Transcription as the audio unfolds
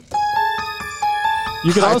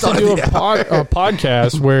You could also do a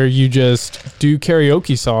podcast where you just do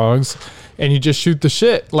karaoke songs and you just shoot the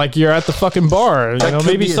shit like you're at the fucking bar. You know,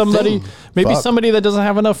 maybe somebody that doesn't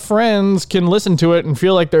have enough friends can listen to it and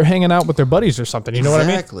feel like they're hanging out with their buddies or something. You know what I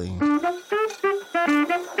mean? Exactly.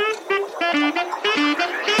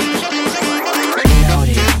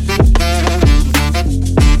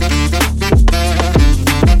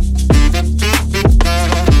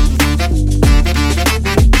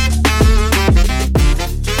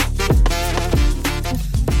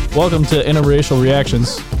 Welcome to Interracial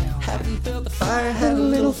Reactions. Haven't felt the fire, had a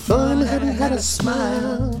little fun, haven't had a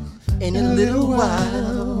smile in a little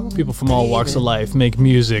while. People from all walks of life make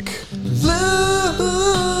music. Blue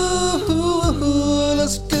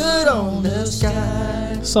looks good on the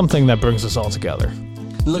sky. Something that brings us all together.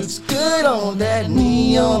 Looks good on that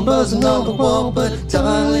neon buzzing on the wall, but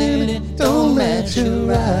darling, it don't match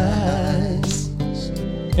your eyes.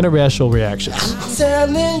 Interracial Reactions. I'm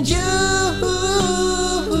telling you,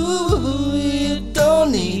 you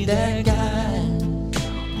don't need that guy.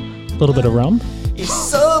 A little bit of rum. He's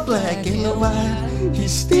so black and white,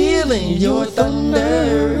 he's stealing your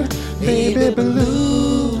thunder. Baby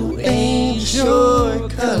blue ain't your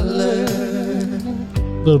color.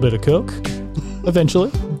 A little bit of Coke. Eventually,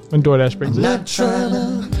 when DoorDash brings it. Not trying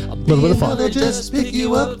to little bit of fun. Just pick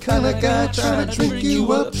you up kind of guy, trying to drink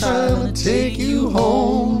you up, trying to take you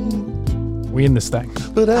home. We in this thing.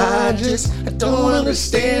 But I don't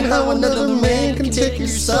understand how another man can take your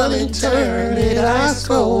son and turn it ice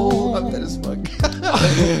cold. I bet as fuck.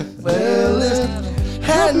 Well, it's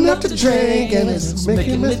had enough to drink and it's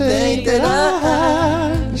making me think that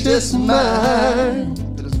I just might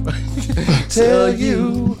tell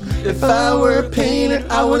you, if I were a painter,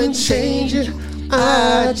 I wouldn't change it.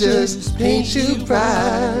 I just paint you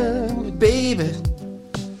bright, baby.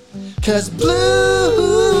 'Cause blue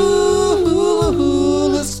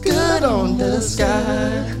looks good on the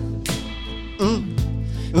sky.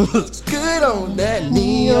 Looks good on that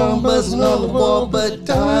neon buzzing on the wall, but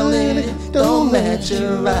darling, it don't match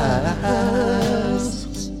your eyes.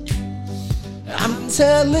 I'm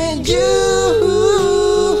telling you,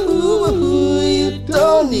 you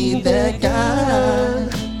don't need that guy.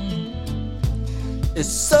 It's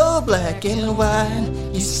so black and white,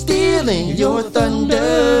 he's stealing your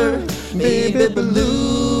thunder. Baby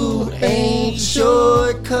blue ain't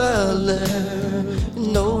your color.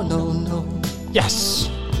 No, no, no. Yes.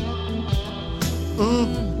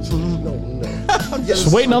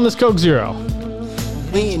 Just waiting on this Coke Zero.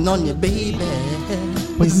 Waiting on you, baby.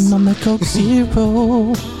 Waiting on the Coke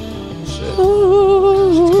Zero. Shit. It's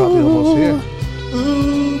probably almost here.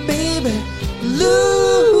 Baby, blue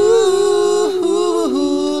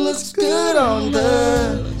looks good on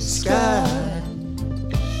the sky.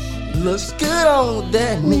 Looks good on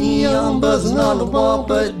that neon buzzing on the wall,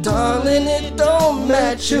 but darling, it don't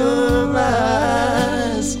match your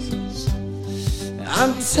eyes.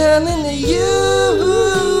 I'm telling you,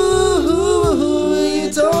 you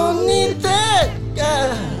don't need that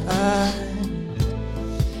guy.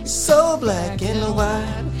 He's so black and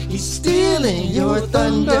white, he's stealing your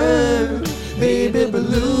thunder. Baby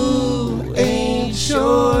blue ain't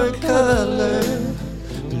your color.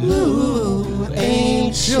 Blue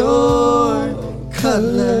ain't your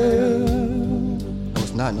color. No,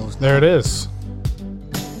 it's not. No, it's not. There it is.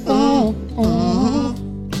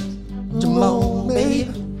 Jamal,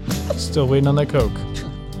 baby. Still waiting on that Coke.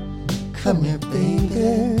 Come here,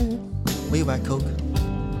 baby. Where you at, Coke?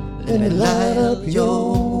 Let me light up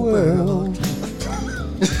your world.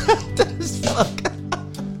 That is fuck.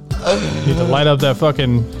 You need to light up that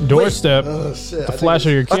fucking doorstep. Oh, shit. The flash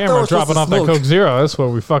of your I thought camera it was dropping off supposed that to Coke Zero. That's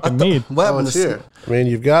what we fucking need. What Oh, happened it's to here. I mean,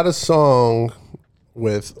 you've got a song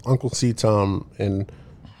with Uncle C. Tom and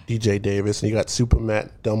DJ Davis, and you got Super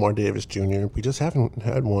Matt Delmar Davis Jr. We just haven't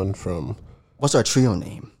had one from What's our trio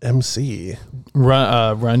name? MC.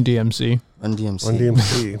 Run DMC. Run DMC. Run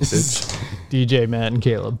DMC. bitch. DJ Matt and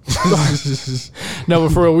Caleb. No,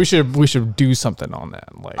 but for real, we should do something on that.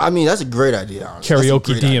 Like I mean, that's a great idea. Honestly. karaoke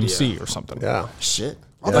That's a great DMC idea. or something. Yeah. Shit.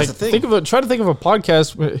 Oh, Like, that's the thing. try to think of a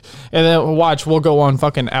podcast, and then watch. We'll go on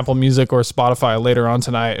fucking Apple Music or Spotify later on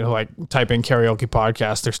tonight, and like type in karaoke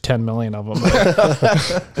podcast. There's 10 million of them.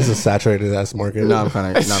 It's a saturated ass market. No, I'm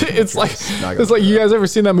kind of. It's like you guys ever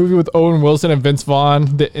seen that movie with Owen Wilson and Vince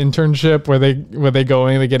Vaughn, The Internship, where they go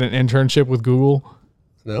in and they get an internship with Google.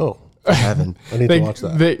 No. I haven't. I need to watch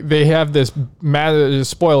that. They have this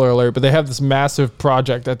spoiler alert, but they have this massive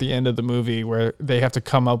project at the end of the movie where they have to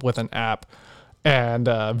come up with an app. And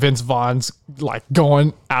Vince Vaughn's like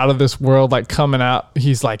going out of this world, like coming out.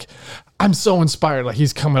 He's like, I'm so inspired. Like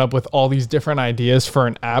he's coming up with all these different ideas for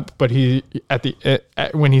an app, but he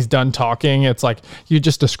when he's done talking, it's like you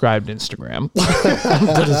just described Instagram.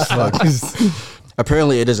 That is fuck.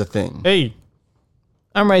 Apparently, it is a thing. Hey,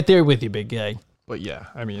 I'm right there with you, big guy. But yeah,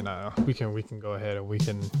 I mean, we can go ahead and we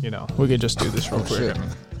can just do this real quick. Shit.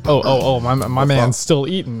 My man's still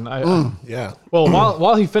eating. Yeah. Well,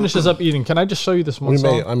 while he finishes up eating, can I just show you this one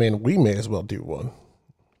song? We may as well do one.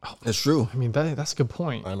 That's true. I mean, that's a good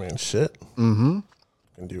point. I mean, shit. Mm-hmm.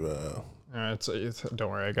 Can do All right, don't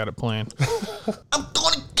worry, I got it planned. I'm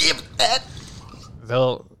gonna give that.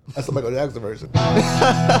 That's the Michael Jackson version.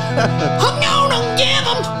 I'm gonna give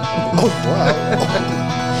them. Oh wow.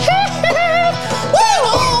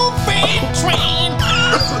 Train.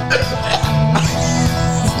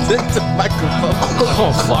 The microphone.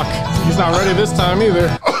 Oh fuck! He's not ready this time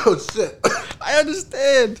either. Oh shit! I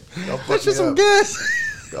understand. That's just some gas.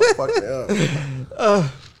 Don't fuck me up.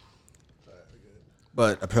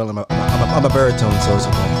 But apparently I'm a baritone, so it's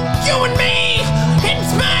okay. You and me in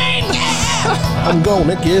Spain. I'm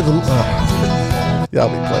gonna give them. Y'all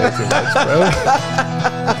be playing too much, bro.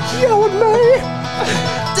 You and me.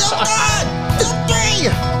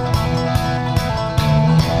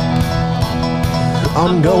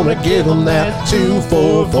 I'm gonna give them that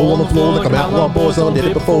 2-4-4 on the floor like I'm outlaw boys done did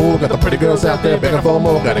it before. Got the pretty girls out there begging for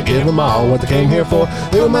more. Gotta give them all what they came here for.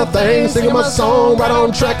 Doing my thing, singing my song, right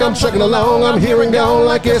on track. I'm trucking along. I'm here and gone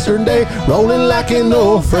like yesterday, rolling like an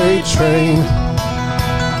old freight train.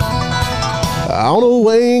 On a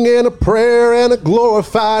wing and a prayer and a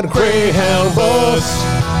glorified Greyhound bus.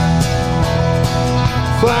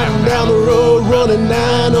 Flying down the road, running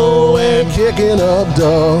 9-0 and kicking up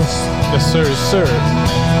dust. Yes, sir, sir.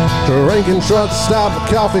 Drinking trucks, stop for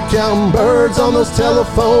coffee, counting birds on those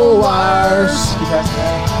telephone wires.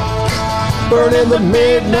 Burning the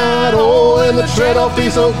midnight oil and the tread-off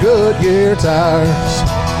diesel Goodyear tires.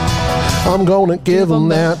 I'm gonna give them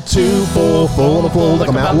that 2-4-4 on the floor like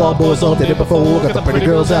I'm outlaw boys on did it before. Got the pretty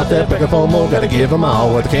girls out there begging for more. Gotta give them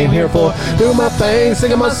all what they came here for. Do my thing,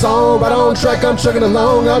 singing my song, right on track. I'm chugging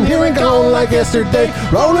along. I'm here and gone like yesterday,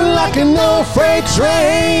 rolling like an old freight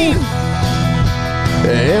train.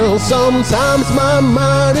 And sometimes my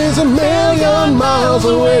mind is a million miles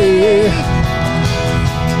away.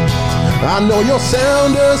 I know you're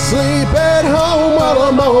sound asleep at home while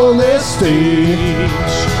I'm on this stage.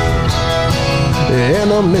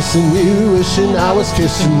 And I'm missing you, wishing I was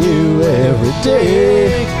kissing you every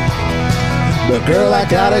day. But girl, I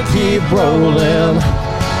gotta keep rolling,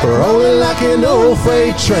 rolling like an old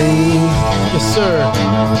freight train. Yes, sir.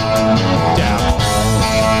 Down.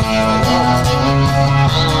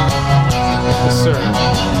 Yes, sir.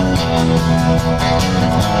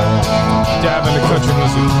 Dab into country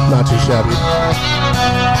music. Not too shabby.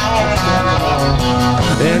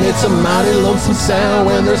 And it's a mighty lonesome sound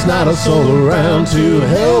when there's not a soul around to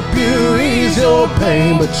help you ease your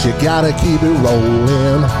pain. But you gotta keep it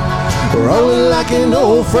rolling, rolling like an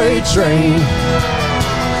old freight train.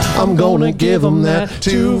 I'm gonna give them that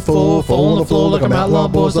 2-4-4 on the floor like I'm outlaw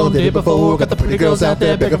boys on did it before. Got the pretty girls out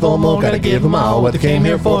there begging for more. Gotta give them all what they came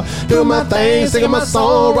here for. Doing my thing, singing my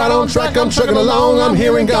song, right on track. I'm trucking along. I'm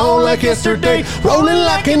here and gone like yesterday, rolling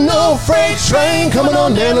like an old freight train. Coming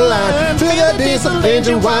on down the line, feel that diesel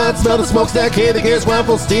engine whine, smell the smokestack, hear the gas whine,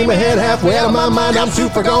 full steam ahead, halfway out of my mind. I'm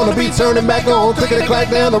super gonna be turning back on, clicking clack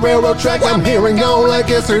down the railroad track. I'm here and gone like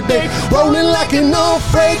yesterday, rolling like an old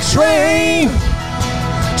freight train.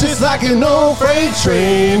 Just like an old freight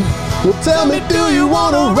train. Well, tell me, do you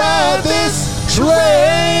want to ride this train?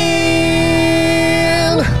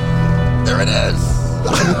 There it is.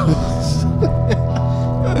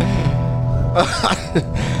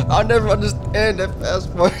 I'll never understand that fast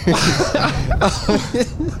forward.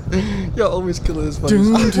 Y'all always killing this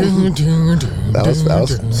fucking That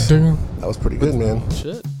was pretty good, man.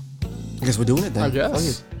 Shit. I guess we're doing it then. I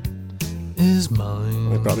guess. Is mine.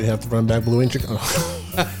 We probably have to run back Blue Inch. We can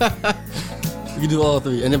do all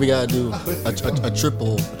three, and then we gotta do a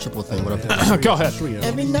triple thing. Whatever. Go ahead.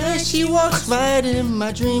 Every night she walks right in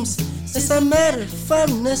my dreams. Since I met her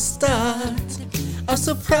from the start, I'm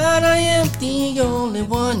so proud I am the only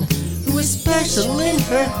one who is special in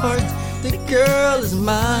her heart. The girl is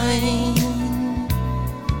mine.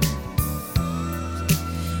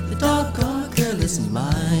 The doggone girl is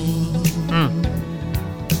mine.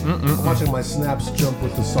 I'm watching my snaps jump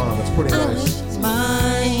with the song. It's pretty nice. It's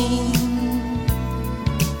mine.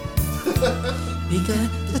 Because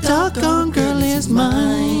the doggone girl is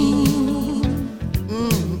mine.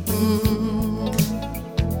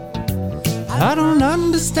 I don't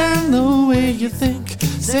understand the way you think.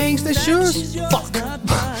 Things that sure as fuck.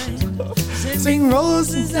 Sing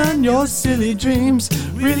roses on your silly dreams.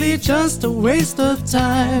 Really just a waste of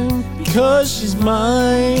time. Because she's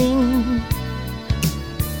mine.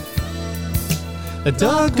 The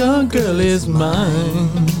doggone girl is mine.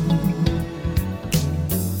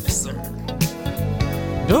 Yes, sir.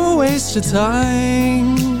 Don't waste your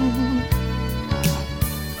time.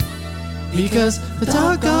 Because the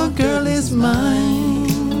doggone girl is mine.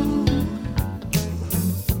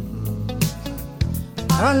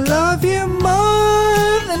 I love you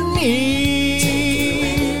more than me.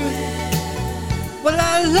 Well,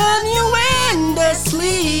 I love you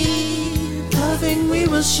endlessly. Loving we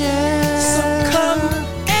will share. So come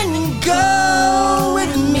and go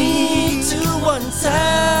with me to one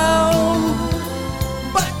town.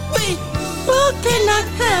 But we both cannot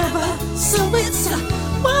have her, so it's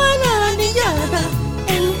one or the other.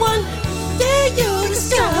 And one day you'll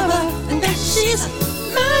discover that she's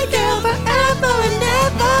my girl forever and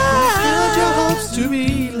ever. Build your hopes to be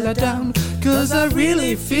let down, cause I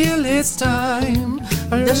really feel it's time.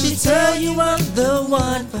 Does she tell you I'm the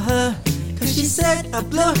one for her? Cause she said I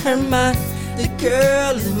blow her mind. The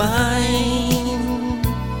girl is mine.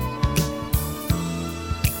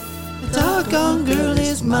 The doggone girl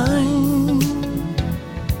is mine.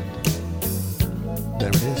 There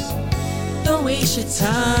it is. Don't waste your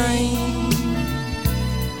time.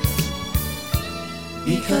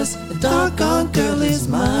 Because the doggone girl is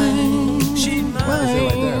mine. She's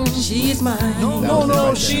mine. She's mine.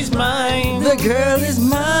 No, she's mine. The girl is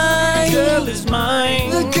mine. The girl is mine.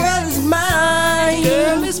 The girl is mine.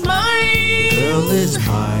 Girl is mine. Girl is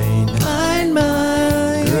mine. Mine,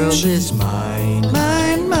 mine. Girl is mine.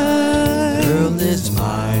 Mine, mine. Girl is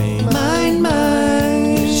mine. Mine,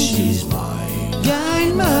 mine. She's mine.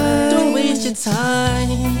 Mine, mine. Don't waste your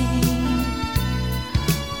time.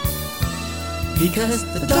 Because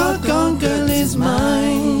the doggone girl is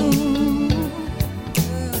mine.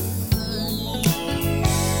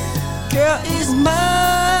 Girl is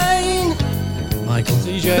mine. Michael,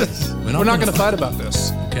 DJ, we're not gonna fight about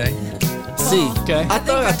this. Okay. See, Okay. I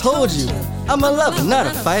thought I told you. I'm a lover, not a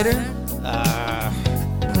fighter. I've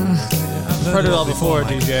heard it all before,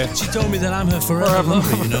 DJ. She told me that I'm her forever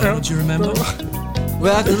lover, you know. Don't you remember?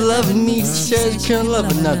 Well, after loving me, she said you can't love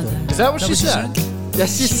another. Is that what she said? Yeah,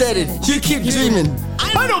 she said it. You keep dreaming.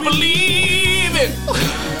 I don't believe it.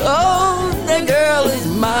 Oh, that girl is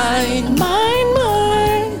mine. Mine,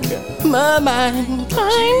 mine. My, mine.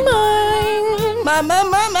 Mine, mine. My, my,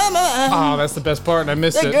 my, my, my. Oh, that's the best part, and I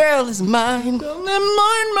missed That it. girl is mine. Mine.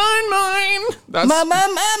 That's, My, my,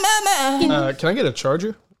 my, my, my. can I get a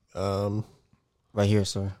charger? Right here,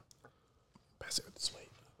 sir. Pass it this way.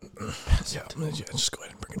 Yeah, just go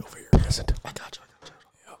ahead and bring it over here. Pass it. I got you.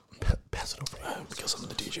 Yeah. Pass it over here. Because I'm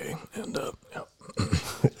the DJ. And, yeah.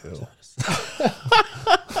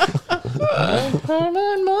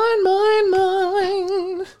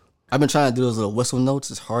 Mine. I've been trying to do those little whistle notes.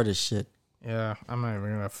 It's hard as shit. Yeah, I'm not even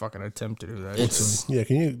gonna fucking attempt to do that. It's. Yeah,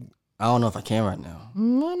 can you? I don't know if I can right now.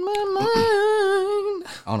 Mine. I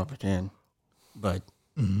don't know if I can, but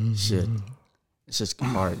shit, it's just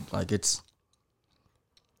hard. Like it's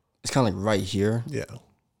kind of like right here. Yeah.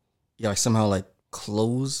 You like somehow like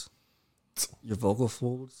close your vocal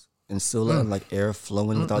folds and still let like air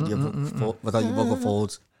flowing without your vocal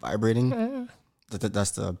folds vibrating.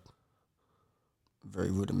 That's the very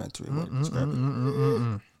rudimentary way to describe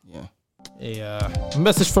it. Yeah. A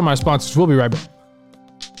message from my sponsors. We'll be right back.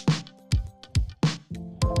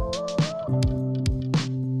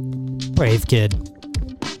 Brave kid.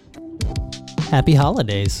 Happy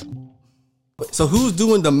holidays. So who's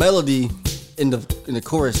doing the melody in the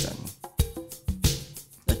chorus then?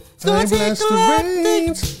 It's gonna take a lot to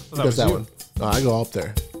think. Who does that one? Oh, I go up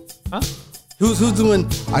there. Who's doing?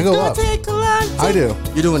 I go up. Take a lot to I do.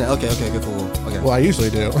 You're doing it. Okay, cool. Okay. Well, I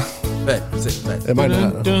usually do. Bet. It might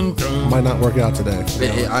not work out today.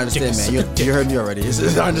 I understand, man. You heard me already.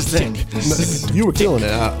 I understand. You were killing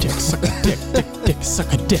it.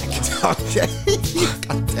 Suck a dick. Okay.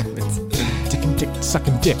 God damn it.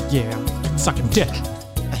 Sucking dick, yeah. Sucking dick.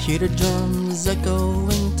 I hear the drums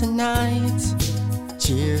echoing tonight.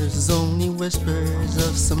 Cheers is only whispers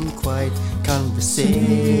of some quiet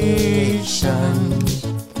conversation.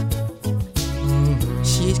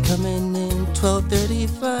 She's coming in 12:30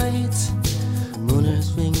 flight. Moon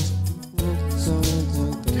is wings.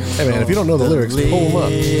 Hey man, if you don't know the lyrics, pull them up.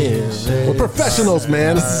 We're professionals,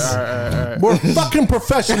 man. We're fucking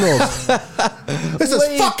professionals. This is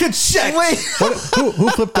fucking shit. Who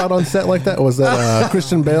flipped out on set like that? Was that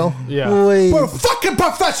Christian Bale? Yeah. We're fucking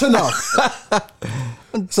professionals.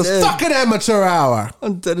 It's a fucking amateur hour.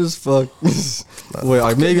 I'm dead as fuck.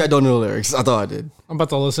 Wait, maybe I don't know the lyrics. I thought I did. I'm about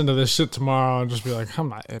to listen to this shit tomorrow and just be like, I'm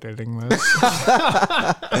not editing this.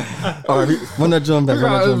 All right, when that drum back.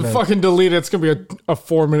 Fucking delete it. It's going to be a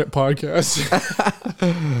 4-minute podcast.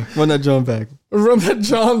 Run that drum back. Run that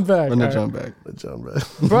John back. Run that drum back.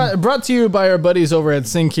 Brought to you by our buddies over at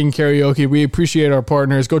Sing King Karaoke. We appreciate our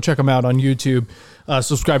partners. Go check them out on YouTube.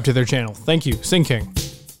 Subscribe to their channel. Thank you. Sing King.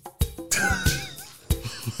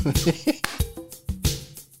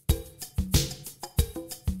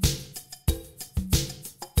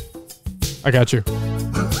 I got you.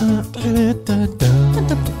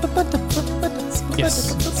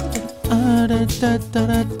 Yes.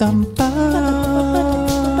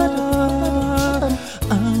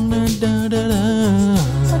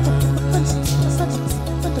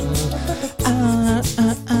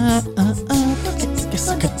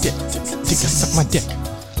 Suck my dick.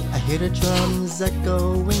 I hear the drums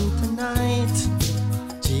echoing tonight.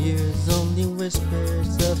 Tears only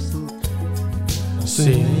whispers of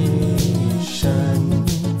sensation.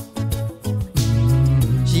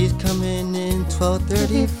 She's coming in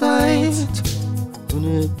 12:35.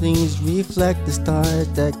 Lunar things reflect the stars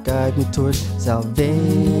that guide me towards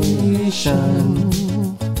salvation.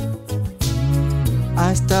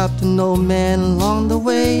 I stopped an old man along the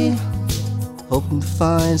way, hoping to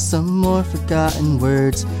find some more forgotten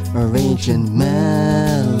words, arranging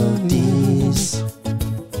melodies.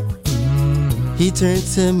 He turned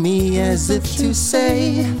to me as if to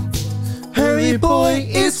say, hurry boy,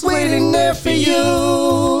 it's waiting there for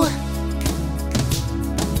you.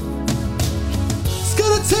 It's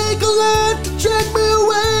gonna take a lot to drag me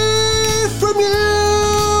away from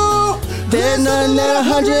you. There's none that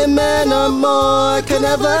 100 men or more can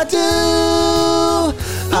ever do.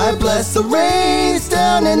 I bless the rains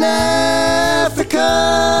down in Africa.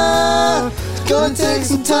 It's gonna take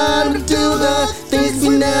some time to do the things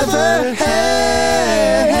we never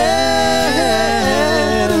had.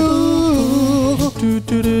 Ooh.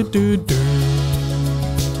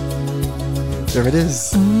 There it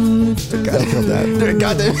is. Gotta kill that.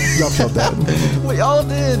 Goddamn. Y'all killed that. We all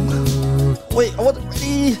did. Wait, I wasn't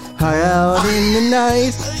ready. High out in the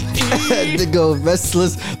night. To go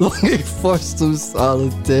restless, longing for some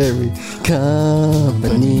solitary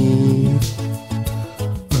company.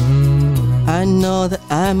 I know that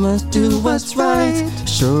I must do what's right.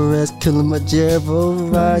 Sure as Kilimanjaro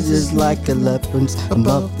rises like a leopard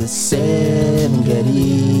above the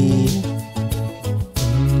Serengeti.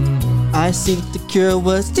 I seek to cure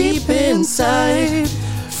what's deep inside,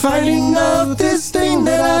 finding out this thing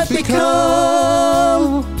that I've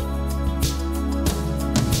become.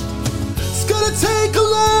 It's gonna take a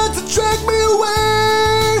lot to drag me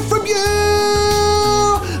away from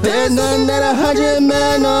you. There's none that 100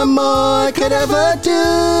 men or more could ever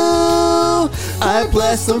do. I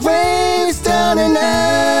bless the rains down in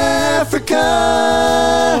Africa.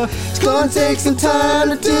 It's gonna take some time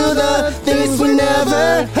to do the things we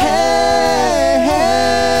never had.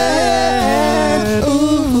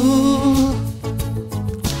 Ooh.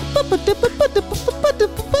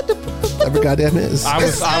 Every goddamn is. I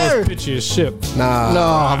was pitchy as shit. Nah.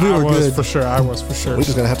 No, we were good. For sure. I was for sure. We're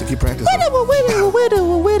just gonna have to keep practicing.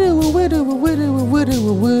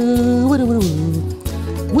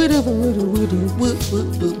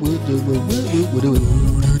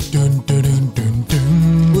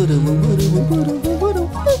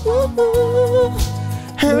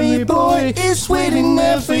 Hurry boy, it's waiting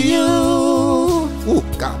there for you. Ooh,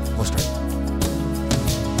 God, what's that?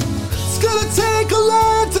 It's gonna take a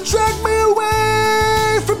lot to drag me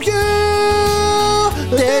away from you.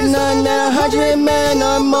 There's none that 100 men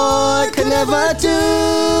or more can never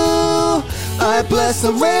do. I bless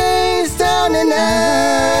the rains down in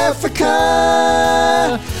Africa.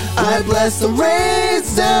 I bless the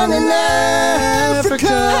rains down in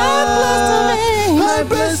Africa. I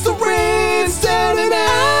bless the rains down in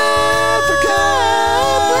Africa.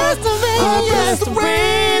 I bless the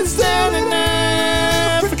rains down in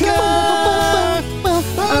Africa.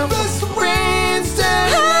 I bless the rains down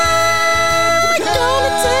in Africa. We're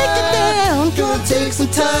gonna take it down. Gonna take some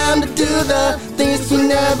time to do the things we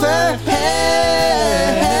never had.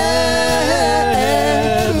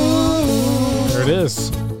 Ooh. There it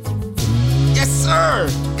is. Yes, sir.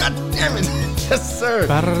 God damn it. Yes, sir.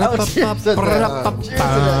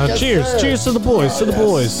 Cheers. Cheers to the boys. To the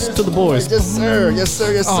boys. To the boys. Yes, sir. Yes,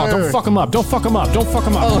 sir. Yes, sir. Oh, don't fuck them up. Don't fuck them up. Don't fuck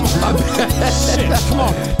them up. Oh, my bad. Shit. Come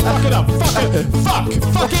on. Fuck it up. Fuck it. Fuck.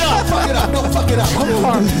 Fuck it up. Fuck it up. Don't fuck it up. Come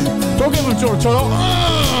on. Don't give him to her, Toto.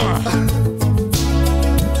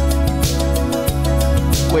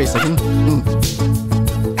 Wait a second.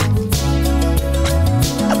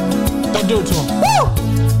 do it to him.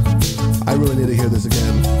 I really need to hear this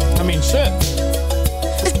again. I mean, shit.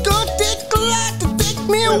 It's gonna take a lot to take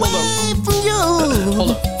me away from you.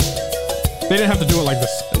 Hold up. They didn't have to do it like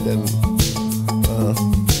this. And then,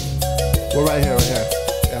 we're right here.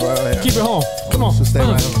 Yeah, right here. Keep it home. Come on. Just stay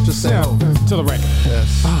right home. Just stay home. To the right.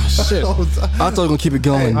 Yes. Ah, shit. I thought we were gonna keep it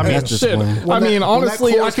going. I mean, at this shit. point. I mean,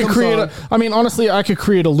 honestly, I chorus could comes create on- I could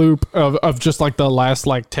create a loop of just like the last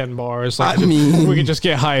like 10 bars. Like, I mean- we could just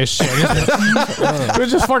get high as shit. We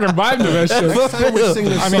just fucking vibe to that shit. Next time we sing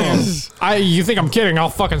this I mean, you think I'm kidding? I'll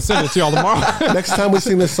fucking send it to y'all tomorrow. next time we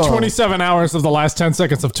sing this song. 27 hours of the last 10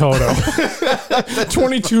 seconds of Toto.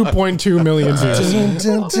 22.2 million views.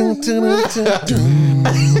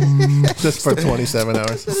 Just for 27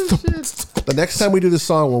 hours. The next time we do this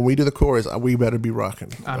song, when we do the chorus, we better be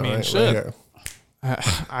rocking. I All mean, right, shit. here.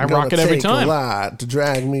 I rock it every Gonna take time. a lot to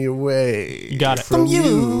drag me away. You got it. From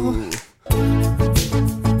you.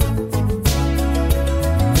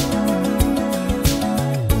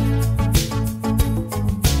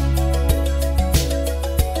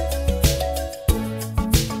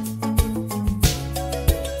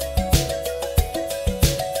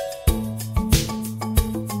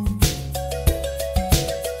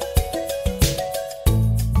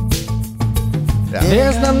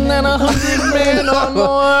 There's nothing that 100 men or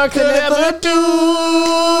more could ever do.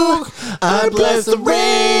 I bless the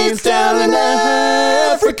rains down in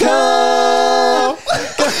Africa.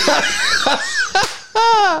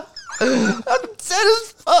 I'm sad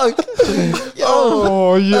as fuck.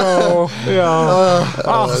 Oh, yo. Yeah.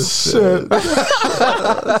 Oh, shit.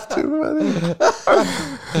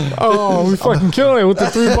 Oh, we fucking killing it with the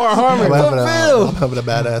 3-bar harmony. I'm having a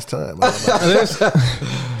badass time.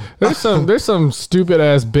 There's some stupid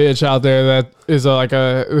ass bitch out there that is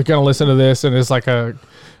gonna listen to this and is like a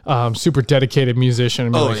super dedicated musician.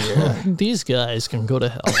 And be like, these guys can go to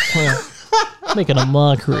hell. Making a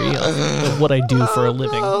mockery of what I do for a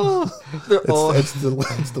living. It's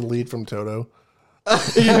the lead from Toto.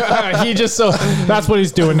 Yeah, that's what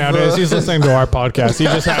he's doing nowadays. He's listening to our podcast. He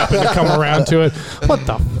just happened to come around to it. What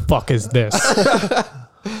the fuck is this?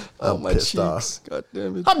 I'm pissed off. God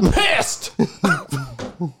damn it. I'm pissed.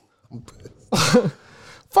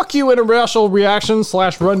 Fuck you, Interracial Reaction /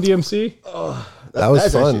 Run DMC. That was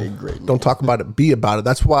That's fun. actually a great Don't talk about it, be about it.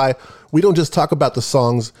 That's why we don't just talk about the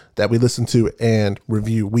songs that we listen to and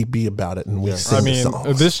review. We be about it and we sing I the mean,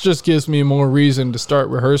 songs. this just gives me more reason to start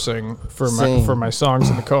rehearsing for my songs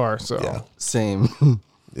in the car. So Yeah. Same.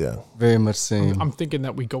 Yeah. Very much same. I'm thinking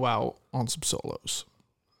that we go out on some solos.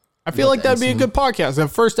 I feel like that'd be a good podcast. The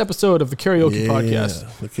first episode of the karaoke podcast.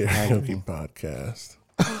 The karaoke podcast.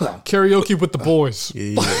 Karaoke with the boys.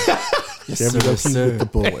 Yeah. Yes, Karaoke sir. with the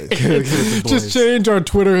boys. Just change our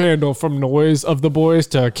Twitter handle from Noise of the Boys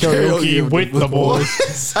to Karaoke with the Boys.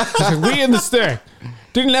 We in this thing.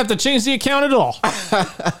 Didn't have to change the account at all.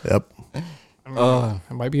 Yep.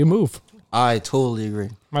 It might be a move. I totally agree.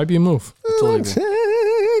 Might be a move. Totally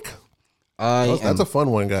agree. That's a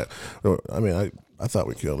fun one, guy. I mean, I thought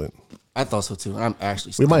we killed it. I thought so too. I'm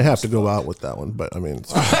actually. We might have to go out with that one, but I mean,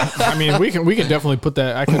 it's I mean, we can definitely put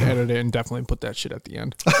that. I can edit it and definitely put that shit at the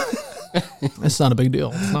end. It's not a big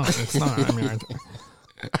deal. It's not. I mean,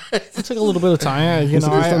 it took a little bit of time. You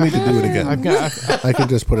know, I don't need to do it again. I've got. I can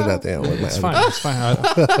just put it at the end. With my It's fine. It's fine.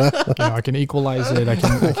 I can equalize it.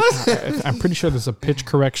 I'm pretty sure there's a pitch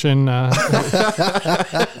correction on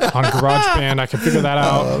GarageBand. I can figure that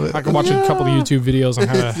out. I can watch a couple of YouTube videos on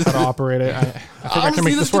how to operate it. I think I can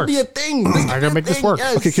make this work. Be a thing. I can make this work.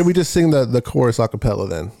 Yes. Okay, can we just sing the chorus a cappella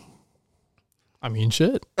then? I mean,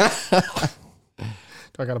 shit. Do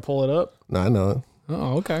I got to pull it up? No, I know it.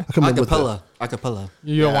 Oh, okay. I come in with the- Acapella.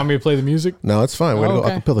 You don't want me to play the music? No, it's fine. We're Oh,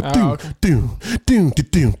 gonna okay. go a cappella. Oh, okay. Doom, doom, doom,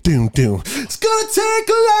 doom, doom, doom. It's gonna take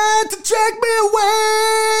a lot to drag me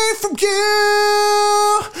away from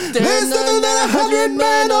you. There's nothing that 100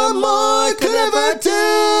 men or more could ever do.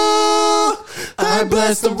 I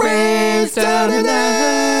bless the rains down in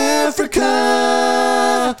Africa.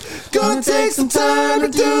 Gonna take some time to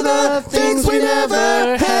do the things we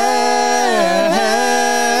never had.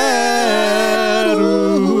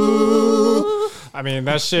 Ooh. I mean,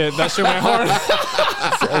 that shit went hard.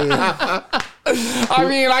 I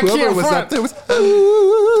mean, I Whoever can't was front. up there was.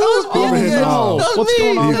 Over here. Oh, What's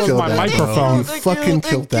going on You with killed my that. microphone? You fucking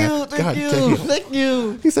killed that. God damn. Thank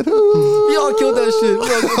you. He said, We all killed that shit.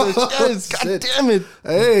 We all killed that shit. Yes. God Shit. damn it.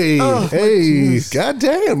 Hey, hey,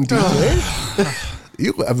 goddamn, DJ.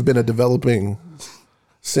 You have been a developing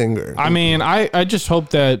singer. I mean, I just hope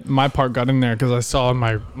that my part got in there because I saw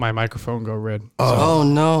my microphone go red. Oh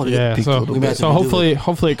no. Yeah, peaked a so little bit.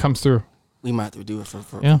 hopefully it comes through. We might have to do it for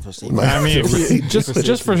safety. I mean,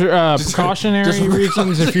 just for precautionary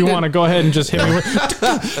reasons, if you want to go ahead and just hit me with.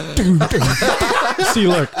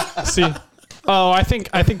 See. Oh, I think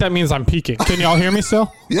that means I'm peaking. Can y'all hear me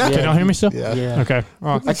still? Yeah. Can y'all hear me still? Yeah. Okay.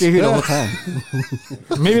 Well, I can hear it all the time.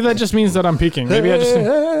 maybe that just means that I'm peaking. Maybe I just.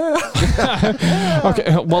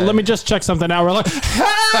 Okay. Well, let me just check something out. We're like.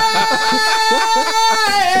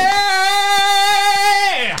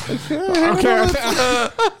 Okay.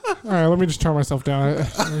 All right. Let me just turn myself down.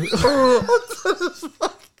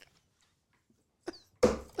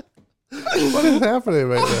 What is happening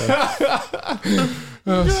right now?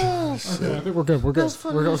 Okay, I think we're good. We're good.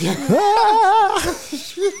 Okay.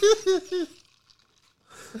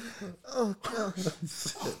 Oh God!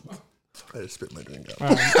 I just spit my drink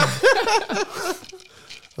out.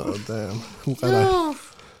 Oh damn!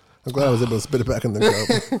 I'm glad I was able to spit it back in the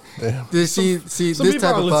cup. Damn. Did she see Some this people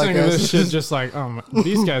type are of listening to podcast? this shit just like,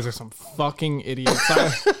 these guys are some fucking idiots.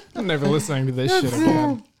 I'm never listening to this shit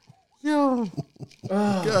again. Yo.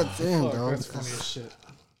 God damn, Fuck, dog. that's funny as shit.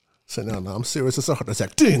 So no, I'm serious. It's a heart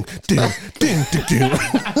attack. Ding, ding, ding, ding, ding.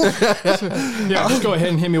 Yeah, just go ahead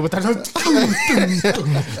and hit me with that.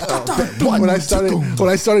 When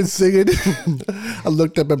I started singing, I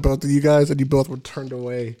looked up at both of you guys, and you both were turned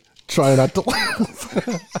away, trying not to laugh.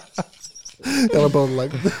 And we're both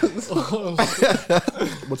like,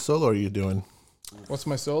 "What solo are you doing?" What's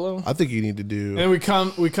my solo? I think you need to do. And we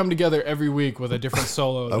come together every week with a different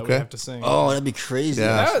solo that we Okay. have to sing. Oh, that'd be crazy.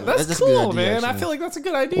 Yeah. actually. That's a good cool, idea, man. I actually. feel like that's a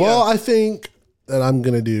good idea. Well, I think that I'm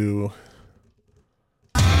gonna do.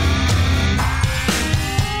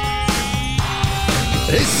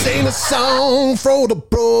 This ain't a song for the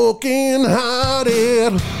broken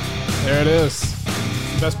hearted. there it is.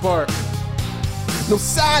 Best part. No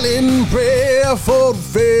silent prayer for the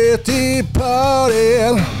faith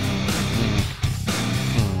departed.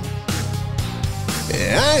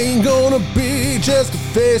 I ain't gonna be just a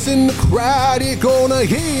face in the crowd. You're gonna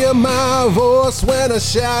hear my voice when I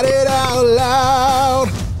shout it out loud.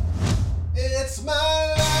 It's my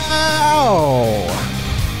life.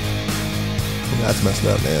 That's messed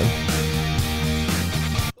up, man.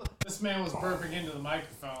 This man was burping into the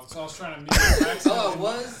microphone, so I was trying to mute the back. Oh, it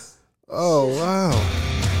was? Oh, wow.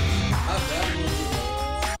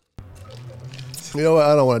 You know what?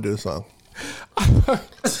 I don't want to do the song.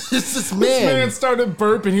 It's this This man. man started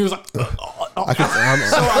burping. He was like,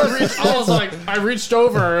 I reached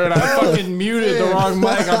over and I fucking muted the wrong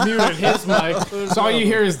mic. I muted his mic. So all you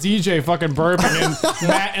hear is DJ fucking burping and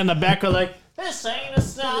Matt in the back are like, this ain't a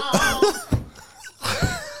song.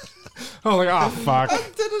 I was like, oh fuck.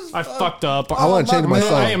 I fucked up. I want to change my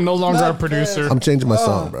song. I am no longer a producer. I'm changing my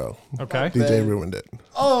song, bro. Okay. DJ ruined it.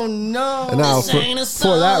 Oh, no. And now, for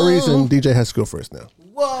that reason, DJ has to go first now.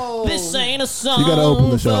 Whoa. This ain't a song You gotta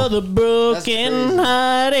open the show. for the broken You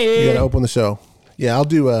hearted. gotta open the show. Yeah, I'll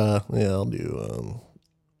do. I'll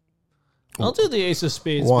do the Ace of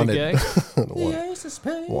Spades, Wanted. big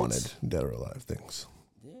guy. Wanted Dead or Alive things.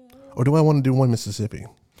 Or do I want to do One Mississippi?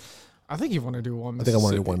 I think you want to do one. I think I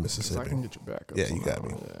want to do One 'cause Mississippi. I can get you back up. Yeah, you somehow. got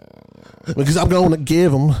me. Because I'm going to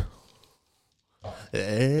give them.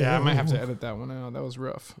 Yeah, I might have to edit that one out. That was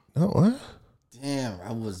rough. Oh, what? Damn,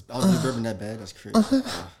 I was burping that bad. That's crazy.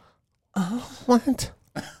 What?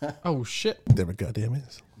 Oh shit! There it goddamn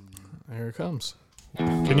is. Here it comes.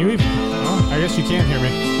 Can you even? Oh, I guess you can't hear me.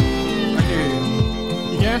 I hear you.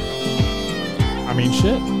 You can? I mean,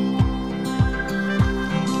 shit.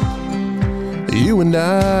 You and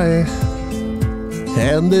I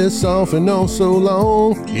had this off and on so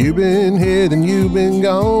long. You've been here and you've been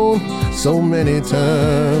gone so many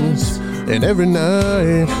times. And every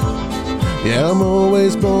night, yeah, I'm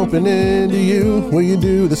always bumping into you. Will you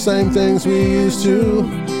do the same things we used to?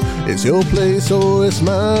 It's your place or it's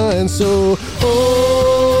mine. So,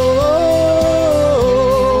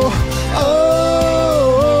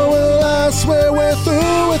 well, I swear we're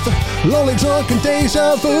through with the lonely, drunken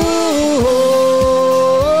deja vu.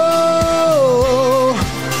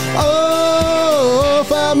 Oh,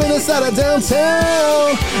 5 minutes out of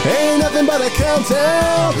downtown, ain't nothing but a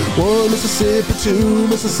countdown. 1 Mississippi, 2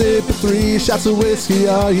 Mississippi, 3 shots of whiskey.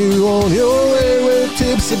 Are you on your way? We're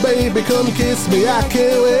tipsy, baby, come kiss me. I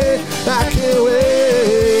can't wait, I can't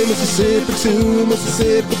wait. Mississippi 2,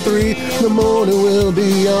 Mississippi 3, in the morning we'll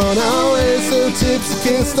be on our way. So tipsy,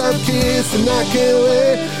 can't stop kissing. I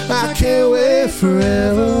can't wait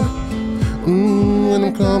forever. When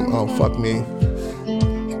I'm come, oh fuck me.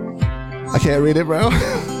 I can't read it, bro.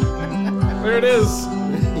 There it is.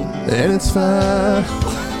 And it's fine.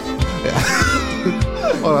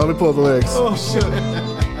 Hold on, let me pull up the lyrics. Oh shit!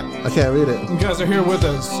 I can't read it. You guys are here with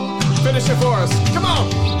us. Finish it for us. Come on.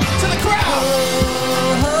 to the crowd.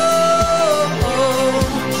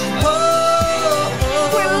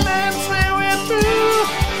 We'll dance where we're through.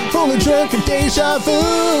 Only drunk and deja vu.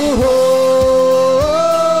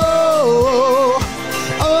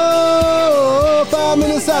 Oh, 5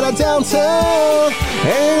 minutes out of downtown.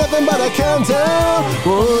 Ain't nothing but a countdown.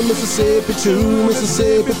 1 Mississippi, 2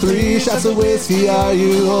 Mississippi, 3 shots of whiskey. Are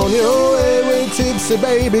you on your way? With tipsy,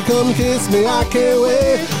 baby, come kiss me. I can't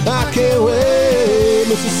wait, I can't wait.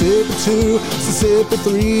 Mississippi 2, Mississippi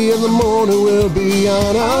 3, in the morning we'll be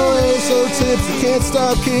on our way. So tipsy, can't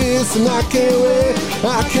stop kissing. I can't wait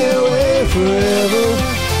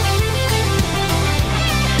forever.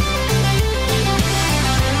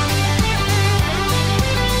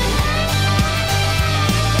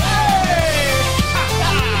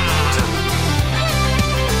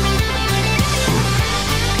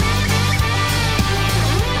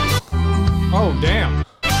 Oh, damn.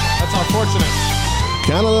 That's unfortunate.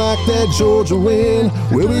 Kinda like that Georgia wind,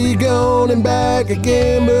 we'll be gone and back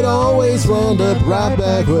again, but always wound up right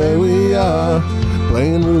back where we are,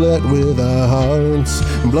 playing roulette with our hearts,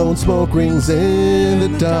 and blowing smoke rings in the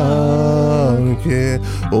dark, yeah.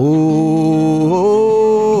 Oh,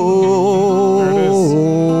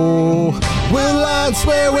 well, I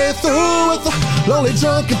swear we're through with the lonely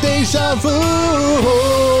drunk and deja vu.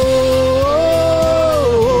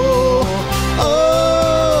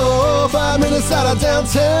 Out of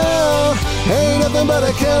downtown, ain't nothing but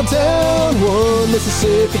a countdown. 1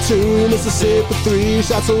 Mississippi, 2 Mississippi, 3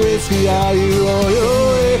 shots of whiskey. Are you on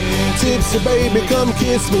your way? Tipsy, baby, come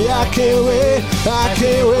kiss me. I can't wait, I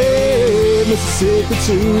can't wait. Mississippi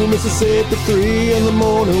 2, Mississippi 3, in the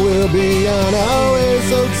morning we'll be on our way.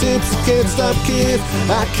 So tipsy, can't stop kiss.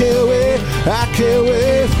 I can't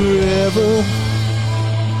wait forever.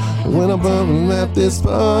 When I'm bumping at this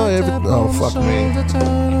bar, oh fuck me.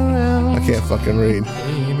 I can't fucking read.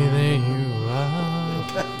 Baby, there you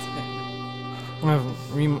are.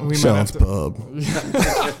 We Sean's pub. Yeah,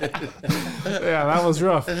 that was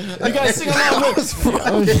rough. You guys sing along with us.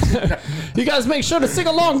 You guys make sure to sing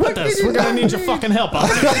along with us. We're gonna need your fucking help out.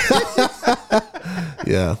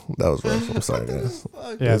 Yeah, that was rough. I'm sorry, guys.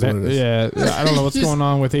 Yeah, I don't know what's going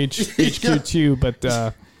on with HQ2, but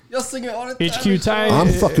You'll sing it all the time. HQ time.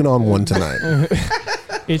 I'm fucking on one tonight.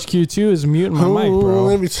 HQ2 is muting my mic, bro.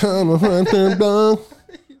 Every time I find that dog.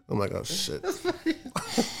 I'm like, oh shit. That's my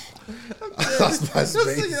You'll sing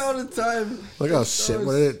space. it all the time. Like, oh shit.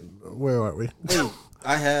 Where are we? Hey,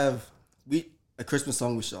 I have a Christmas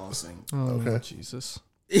song we should all sing. Okay. Jesus.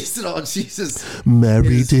 Is it all Jesus?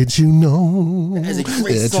 Mary, did you know It's a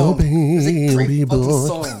great that song. your It's a baby great fucking boy?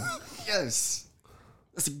 song. Yes.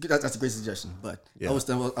 That's a great suggestion. But Yeah. I was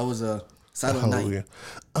Silent Night. Hallelujah.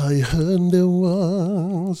 I heard there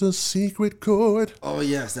was a secret chord Oh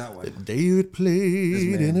yes, that one. David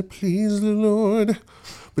played man. and it pleased the Lord.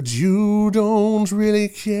 But you don't really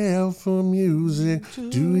care for music,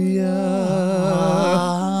 do ya?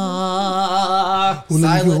 Well,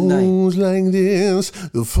 Silent it Night. goes like this: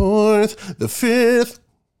 the 4th, the 5th.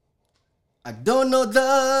 I don't know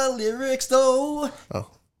the lyrics though. Oh.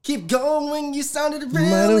 Keep going, you sounded Might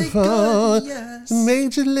really have thought good. Yes.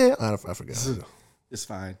 Major I forgot. It's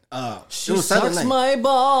fine. She it was Silent sucks Night. my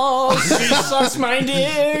balls. She sucks my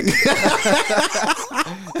dick.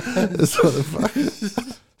 This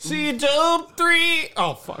motherfucker. She dope 3.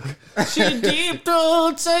 Oh, fuck. She deep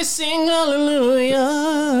throats. I sing hallelujah.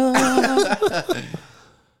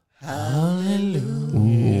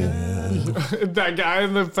 That guy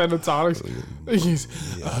in the pentatonics, he's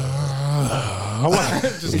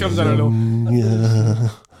just comes out of nowhere. Yeah.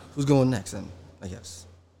 Who's going next then? I guess.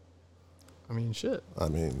 I mean, shit. I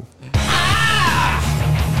mean,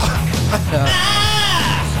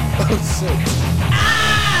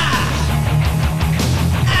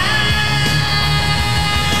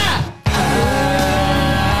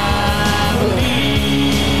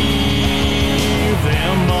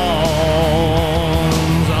 Them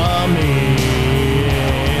bones are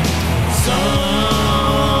made. Some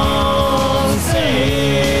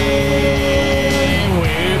say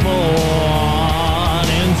we're born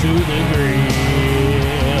into the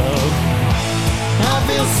grave. I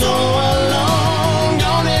feel so alone.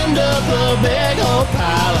 Don't end up a big old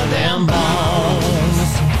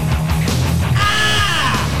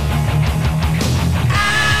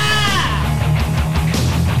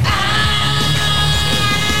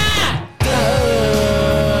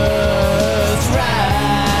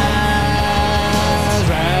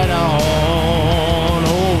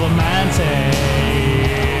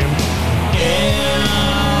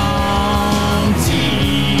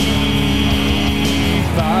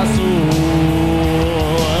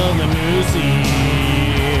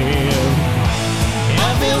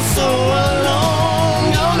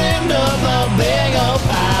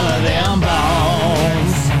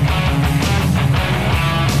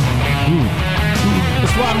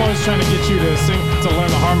was trying to get you to sing, to learn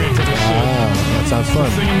the harmony to this shit. That sounds fun.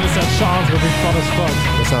 Singing this at Sean's would be fun as fuck.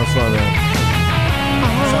 That sounds fun, man.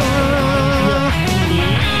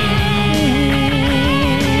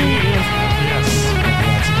 Yes.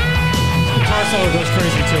 Guitar solo goes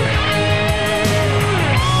crazy too.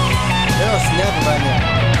 They're all snapping right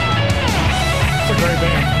now. It's a great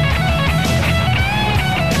band.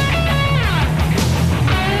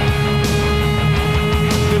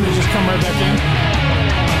 Didn't they just come right back in?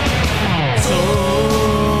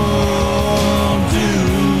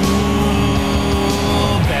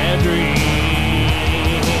 Bad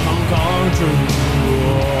dream come true.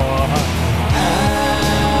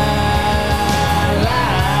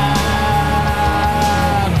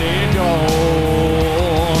 I did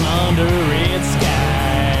gone under red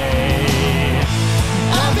sky.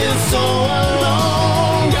 I feel so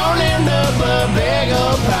alone, gonna end up a big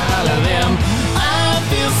old pile of them. I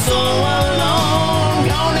feel so alone,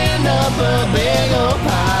 gonna end up a big old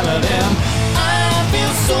pile of them. I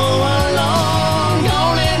feel so alone,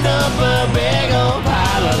 gonna end up a big old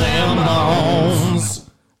pile of them bones.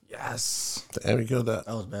 Yes. There we go. That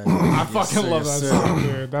was bad. I fucking love that song,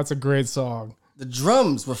 dude. That's a great song. The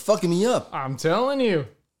drums were fucking me up. I'm telling you.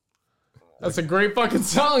 That's a great fucking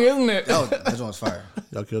song, isn't it? Oh, that one was fire.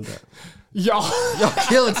 y'all killed that. Y'all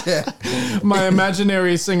killed it. My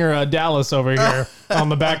imaginary singer, Dallas, over here on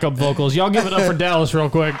the backup vocals. Y'all give it up for Dallas real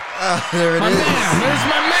quick. There it My is. man. There's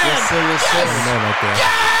my man. Yes, sir, yes, sir. Man right there.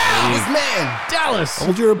 This man. Dallas.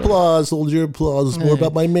 Hold your applause. Hold your applause. It's more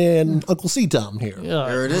about my man, Uncle C-Tom here. Yeah.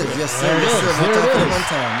 There it is. Yes, sir. There it Yes, is. sir. There it is. One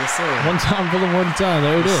time. Yes, sir. One time for the one time.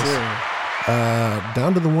 There it is.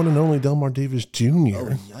 Down to the one and only Delmar Davis Jr.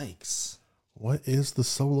 Oh, yikes. What is the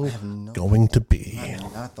solo going to be? I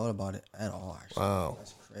have not thought about it at all, actually. Wow.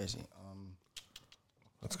 That's crazy.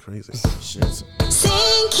 That's crazy. Shit.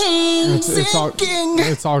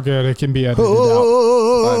 It's all good. It can be edited out.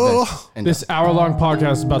 Oh, This hour-long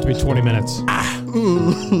podcast is about to be 20 minutes.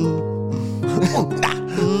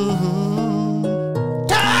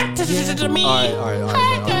 Talk to me. All right.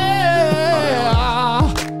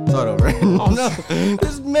 Start over. Oh, no.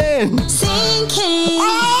 This man.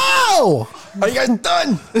 oh! Are you guys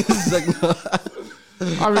done? It's like, no.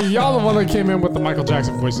 I mean, y'all the one that came in with the Michael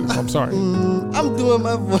Jackson voices. I'm sorry. I'm doing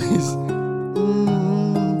my voice.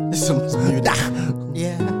 It's so much music.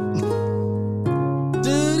 Yeah.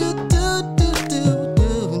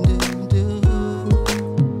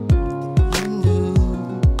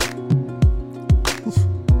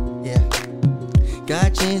 Yeah.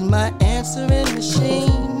 God changed my answering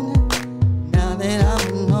machine. Now that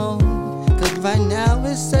I'm alone, 'cause right now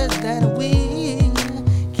it says that we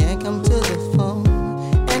can't come to the phone.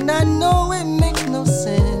 And I know it makes no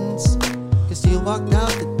sense, 'cause you walked out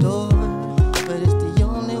the door, but it's the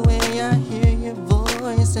only way I hear your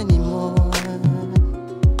voice anymore.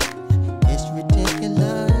 It's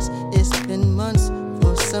ridiculous, it's been months.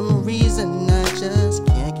 For some reason I just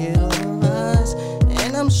can't get over us.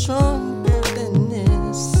 And I'm stronger than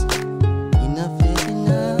this. Enough is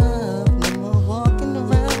enough, no more walking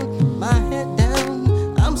around, my head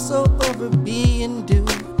down. I'm so over being due,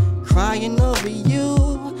 crying over you.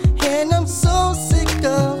 And I'm so sick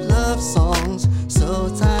of love songs, so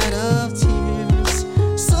tired of tears,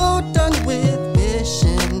 so done with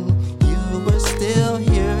wishing you were still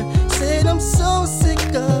here. Said I'm so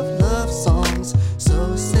sick of love songs,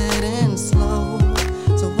 so sad and slow.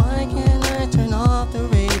 So why can't I turn off the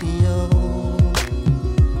radio?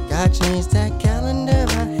 God changed that calendar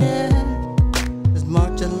I had. It's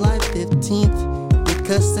March, July 15th.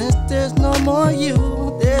 Because since there's no more you,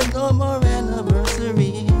 there's no more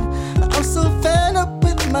anniversary. I'm so fed up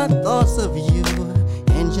with my thoughts of you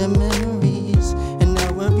and your memories. And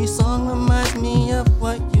now every song reminds me of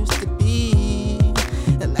what used to be.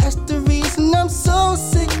 And that's the reason I'm so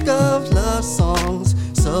sick of love songs,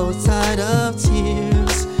 so tired of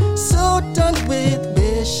tears, so done with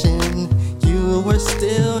wishing you were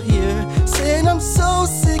still here. Saying I'm so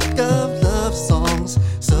sick of love songs,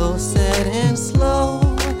 so sad and slow.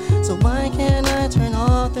 So why can't I turn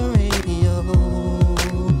off the radio?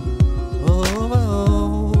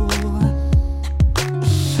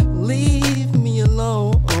 Leave me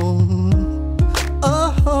alone.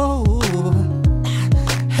 Oh,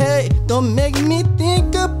 hey, don't make me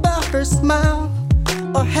think about her smile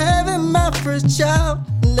or having my first child.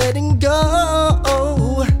 Letting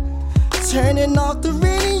go, turning off the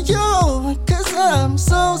radio, 'cause I'm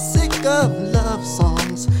so sick of love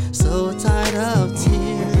songs, so tired of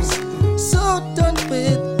tears, so done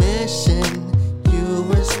with wishing you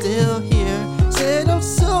were still here. Said I'm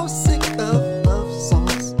so sick of love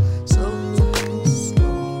songs, so tired and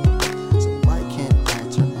slow. So why can't I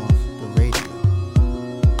turn off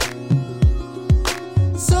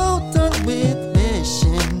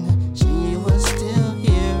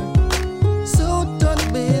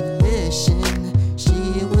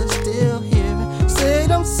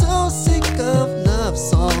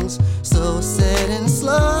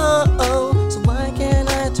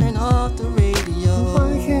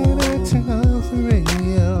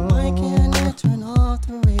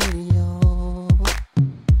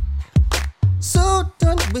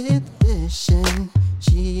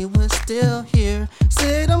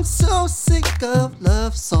sick of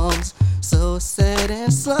love songs, so sad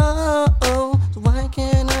and slow. So why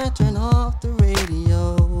can't I turn off the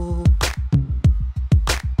radio?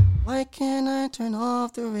 Why can't I turn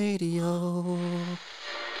off the radio?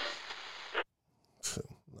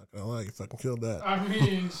 Not gonna lie, you fucking killed that. I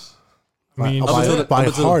mean, By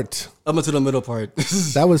heart. Up until the middle part.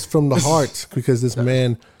 That was from the heart because this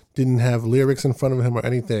man didn't have lyrics in front of him or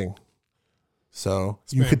anything. So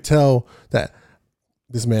you could tell that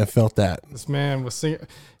this man felt that. this man was singing.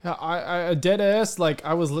 I dead ass, like,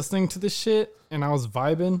 I was listening to this shit and I was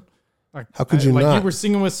vibing. Like, How could you like not? you were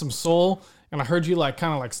singing with some soul, and I heard you like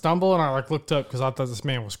kind of like stumble, and I like looked up because I thought this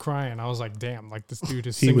man was crying. I was like, damn, like this dude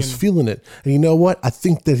is He singing. was feeling it. And you know what? I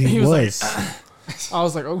think that he was was. I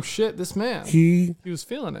was like, oh shit, this man. He was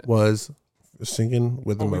feeling it. was singing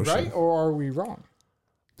with Are we emotion. right or are we wrong?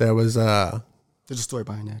 There was There's a story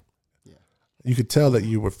behind that. you could tell that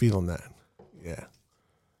you were feeling that. Yeah.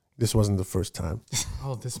 This wasn't the first time.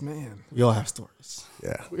 Oh, this man. We all have stories.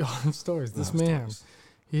 Yeah. We all have stories. This man.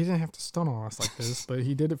 He didn't have to stun on us like this, but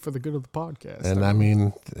he did it for the good of the podcast. And I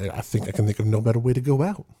mean, I think I can think of no better way to go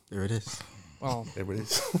out. There it is. Well, There it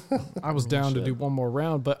is. I was down to do one more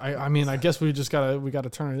round, but I mean, I guess we gotta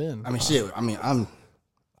turn it in. I mean, shit. I mean, I'm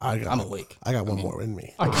awake. I got one more in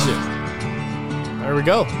me. There we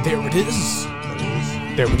go. There it is.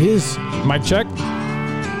 There it is. Mic check.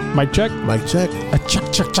 Mic check. Mic check.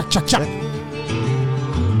 Check.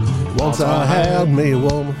 Once I had me a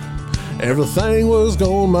woman, everything was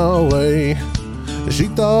going my way. She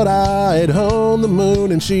thought I had hung the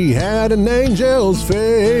moon and she had an angel's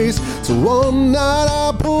face. So one night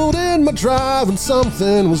I pulled in my drive and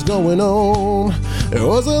something was going on. There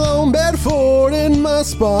was a lone Bedford in my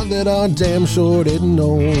spot that I damn sure didn't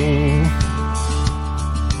know.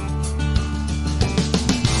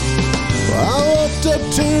 I walked up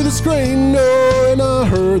to the screen door and I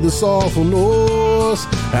heard this awful noise.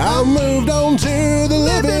 I moved on to the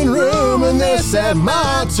living room and there sat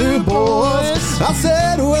my two boys. I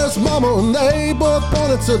said, where's mama? And they both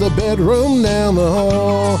pointed to the bedroom down the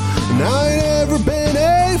hall. And I ain't ever been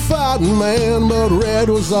a fighting man, but red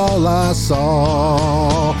was all I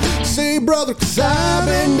saw. See, brother, 'cause I've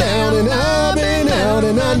been down and I've been out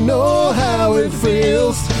and I know how it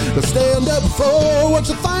feels to stand up for what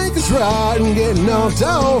you think is right and get knocked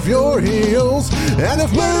off your heels. And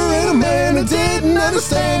if murdering a man who didn't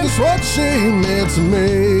understand just what she meant to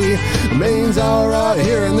me, it means I'll right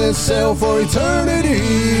here in this cell for eternity.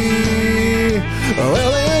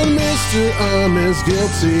 Well, and Mr. I'm as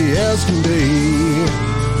guilty as can be.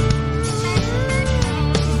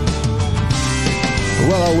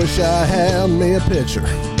 Well, I wish I had me a picture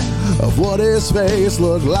of what his face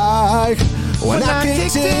looked like when I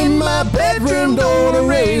kicked in my bedroom door to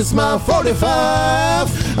raise my 45.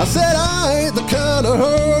 I said I ain't the kind of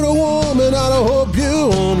hurt a woman, I don't hope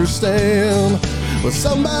you understand. But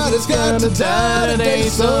somebody's got to die today,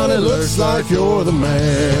 son, it looks like you're the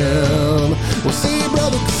man. Well, see,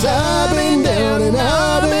 brother, 'cause I've been down and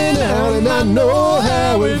I've been out and I know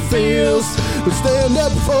how it feels to stand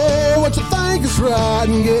up for what you think is right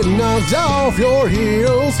and get knocked off your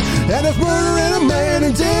heels. And if murdering a man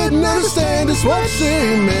who didn't understand just what she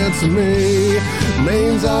meant to me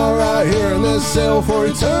means I'll right here in this cell for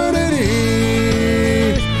eternity,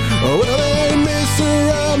 well then,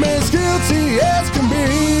 Mr. I'm as guilty as can be.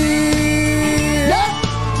 Yeah.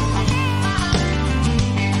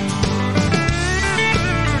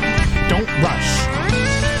 Don't rush.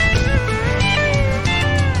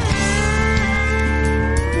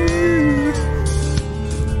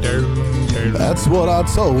 That's what I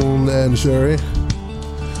told that jury.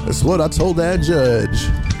 That's what I told that judge.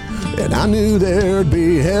 And I knew there'd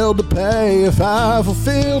be hell to pay if I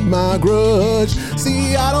fulfilled my grudge.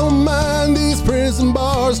 See, I don't mind these prison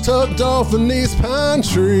bars tucked off in these pine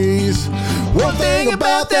trees. One thing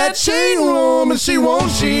about that cheating woman, she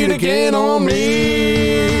won't cheat again on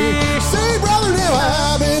me. See, brother, now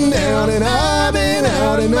I've been down and I've been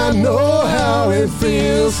out and I know how it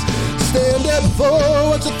feels. Stand up for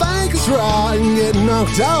what you think is right and get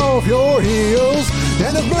knocked off your heels.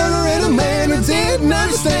 And if murdering a man who didn't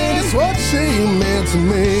understand just what she meant to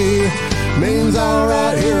me means I'll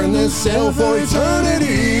right here in this cell for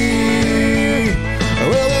eternity,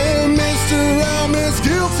 well then, Mr. I'm as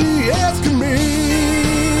guilty as can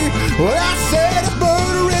be. Well, I said if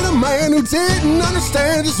murdering a man who didn't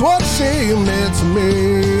understand just what she meant to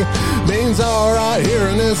me means I'll right here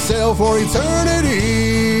in this cell for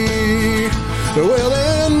eternity, well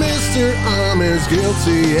then, Mr. I'm as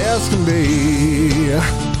guilty as can be.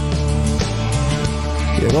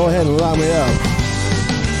 Yeah, go ahead and lock me up.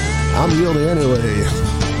 I'm guilty anyway.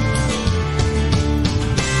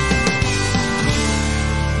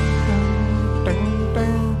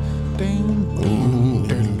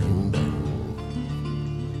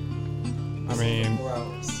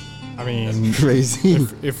 crazy.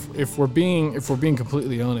 If we're being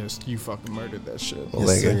completely honest, you fucking murdered that shit. Well, Yes,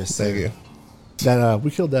 thank sir, you. yes, sir. Thank you. That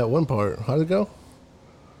we killed that one part. How'd it go?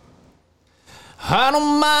 I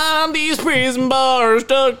don't mind these prison bars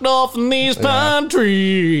tucked off in these pine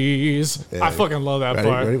trees. Yeah. I fucking love that Ready?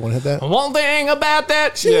 part. Ready? Want to hit that? One thing about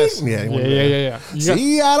that, yes, Yeah, you wanna do yeah. You got-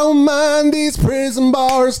 See, I don't mind these prison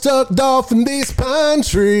bars tucked off in these pine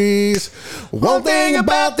trees. One thing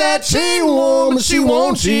about that chain woman, she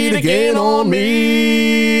won't cheat again on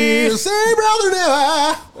me. Say, brother,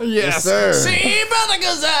 now yes, sir. See, brother,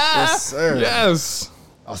 cause Yes, sir. yes.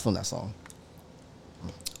 I was feeling that song.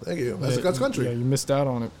 Thank you. That's a God's country. Yeah, you missed out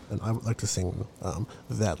on it. And I would like to sing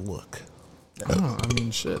That Look. Oh, I mean,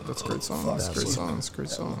 shit, that's a great song. That's a great song. That's a great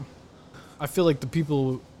song. I feel like the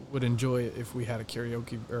people would enjoy it if we had a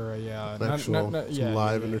karaoke or Actual, some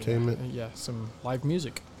live entertainment. Yeah, some live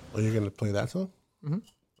music. Oh, you're going to play that song? Mm-hmm.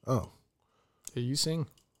 Oh. Yeah, you sing.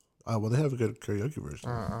 Well, they have a good karaoke version.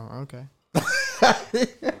 Okay.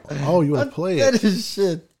 Oh, you want to play That it? is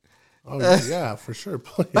shit. Oh, yeah, for sure.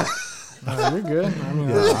 Play it. You're good. I mean,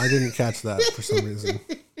 Yeah, I didn't catch that for some reason.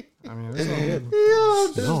 it's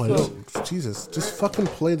all good. No, I don't. Jesus, just fucking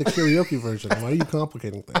play the karaoke version. Why are you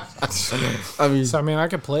complicating things? I mean, So I mean, I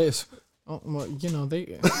could play it. Oh, well, you know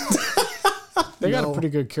they got a pretty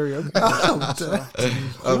good karaoke.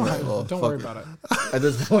 Don't worry about it. at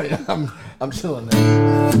this point, I'm chilling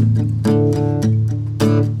there.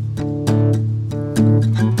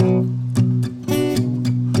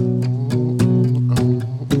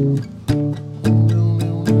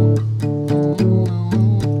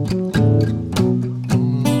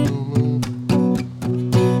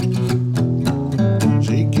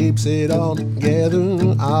 She keeps it all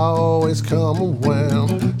together. I always come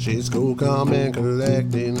around. She's cool, calm, and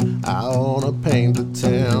collecting. I wanna paint the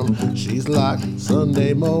town. She's like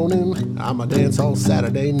Sunday morning. I'm a dance hall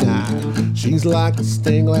Saturday night. She's like a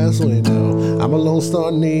stained glass window. I'm a Lone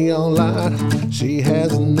Star neon light. She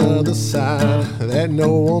has another side that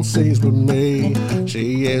no one sees but me.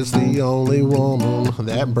 She is the only woman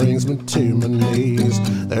that brings me to my knees.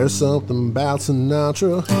 There's something about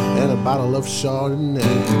Sinatra and a bottle of Chardonnay.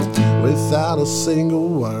 Without a single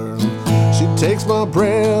word, she takes my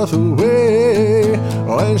breath away.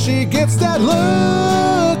 When she gets that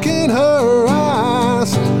look in her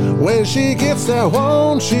eyes, when she gets that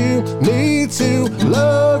want you, need to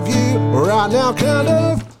love you right now kind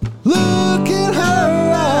of look in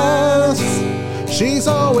her eyes. She's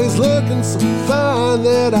always looking so fine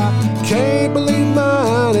that I can't believe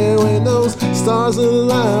mine. And when those stars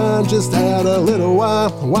align, just add a little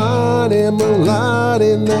wine and moonlight,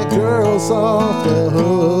 and that girl's off the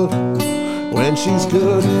hook. When she's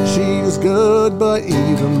good, but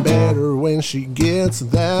even better when she gets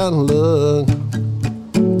that look.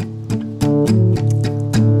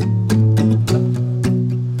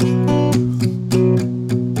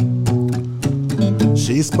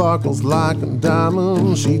 She sparkles like a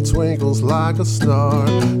diamond, she twinkles like a star.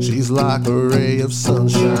 She's like a ray of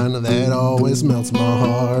sunshine that always melts my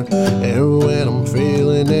heart. And when I'm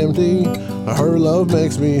feeling empty, her love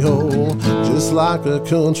makes me whole. Just like a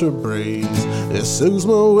country breeze, it soothes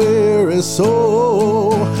my weary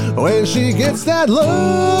soul. When she gets that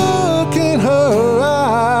look in her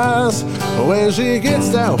eyes, when she gets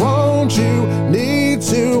that want you, need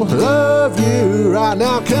to love you right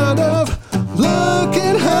now kind of look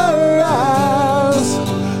in her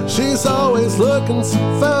eyes. She's always looking so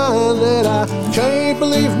fine that I can't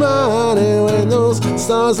believe mine. And when those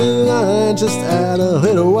stars align, just add a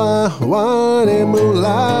little wine and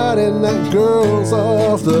moonlight, and that girl's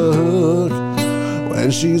off the hook.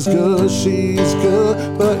 When she's good,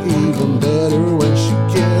 but even better when she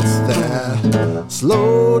gets that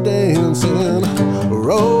slow dancing,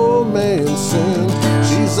 romancing.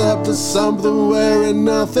 She's up to something, wearing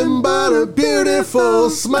nothing but a beautiful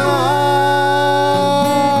smile.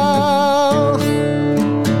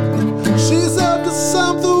 She's up to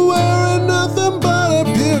something, wearing nothing but a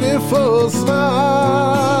beautiful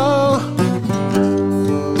smile.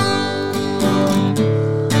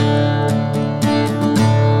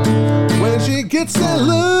 When she gets that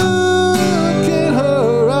look in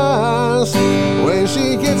her eyes, when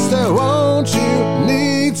she gets that want you,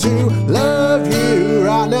 need to love you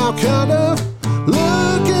right now kind of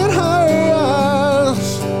look in her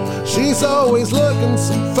eyes. She's always looking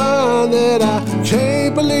so fine that I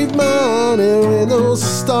can't believe mine. And when those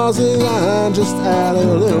stars align, just add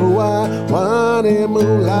a little wine and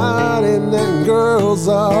moonlight, and that girl's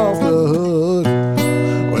off the hook.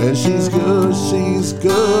 When she's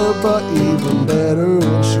good, but even better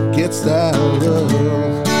when she gets that look.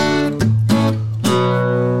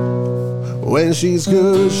 When She's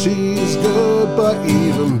good, but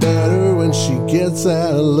even better when she gets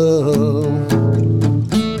that love.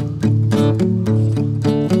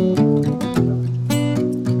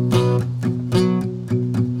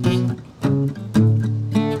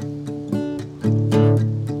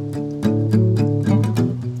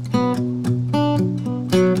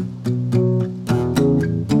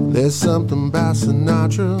 There's something about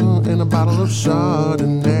Sinatra in a bottle of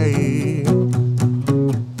Chardonnay.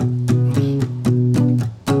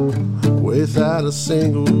 Without a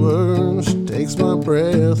single word, she takes my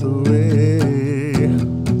breath away.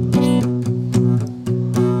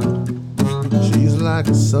 She's like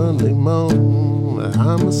a Sunday morning,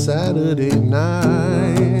 I'm a Saturday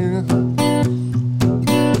night.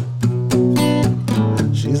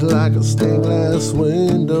 She's like a stained glass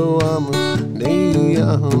window, I'm a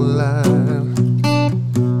neon light.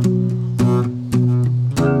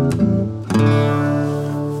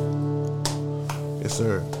 Yes,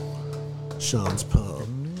 sir. Sean's Pub.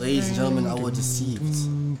 Ladies and gentlemen, I was deceived.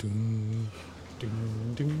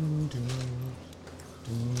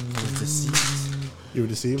 You were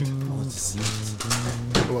deceived? I was deceived.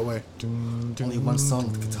 What way? Only one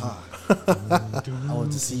song with guitar. I was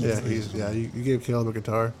deceived. Yeah, you gave Caleb a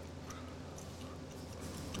guitar.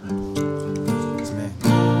 Yes, man.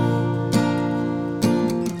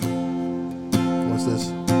 What's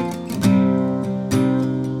this?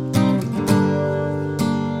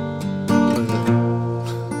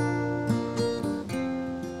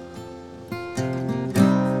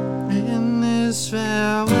 In this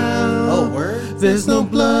farewell, Oh, word? there's no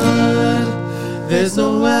blood, there's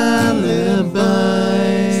no alibi,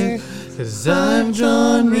 'cause I've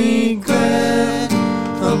drawn regret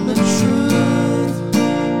from the truth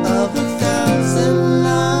Of 1,000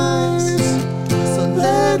 lies. So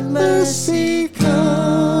let mercy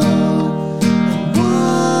come and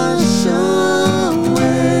wash away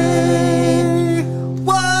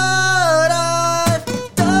what I've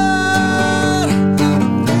done.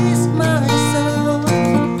 Face myself to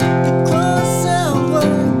cross out what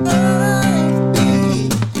I've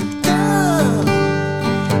become.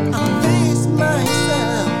 I'll face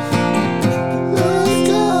myself. Let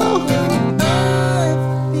go. I've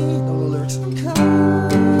been no lyrics.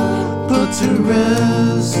 put to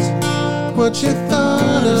rest what you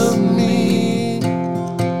thought of me.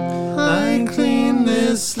 I clean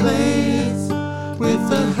this slate with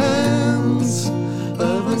the hands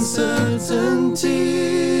of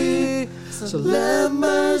uncertainty. So let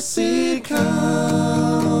mercy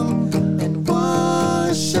come and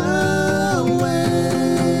wash away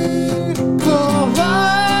for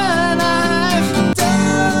what I've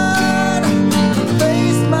Done.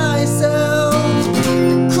 Face myself.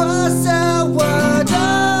 Cross out what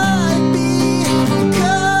I've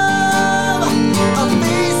become. I'll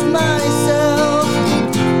face myself.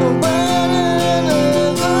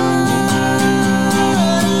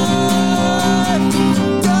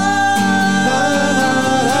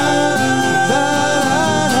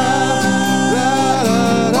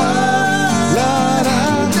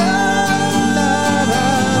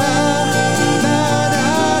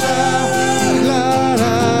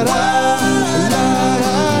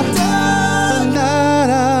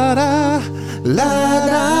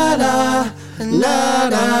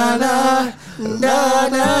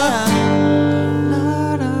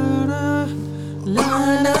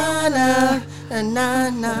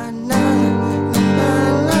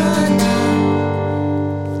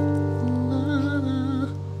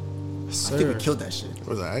 I think we killed that shit. It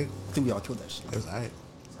was alright. I think we all killed that shit. It was alright.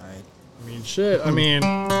 Alright. I mean, shit. I mean,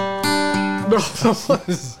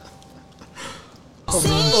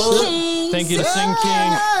 thank you to Sing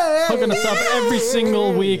King, hooking us up every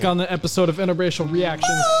single week on the episode of Interracial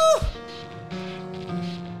Reactions.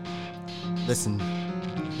 Listen,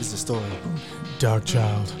 this is a story. Dark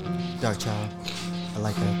Child. Dark Child. I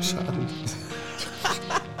like that. Child.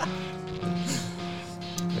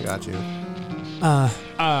 I got you.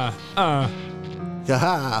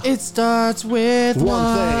 Yaha. It starts with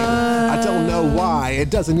One thing, I don't know why. It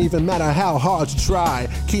doesn't even matter how hard you try.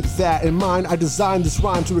 Keep that in mind. I designed this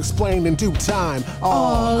rhyme to explain in due time.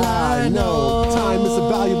 All I know, time is a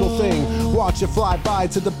valuable thing. Watch it fly by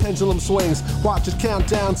till the pendulum swings. Watch it count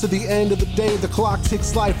down to the end of the day. The clock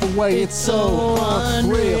takes life away. It's so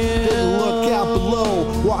unreal. Didn't look out below.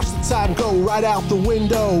 Watch the time go right out the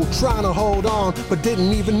window. Trying to hold on, but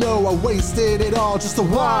didn't even know I wasted it all just to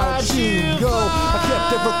watch you go. I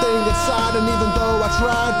kept everything inside, and even though I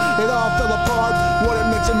tried, it all fell apart. What it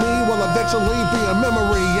meant to me will eventually be a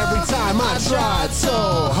memory every time I tried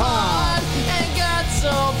so hard and got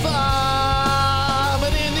so far,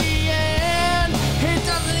 but in the end, it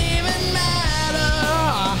doesn't even matter.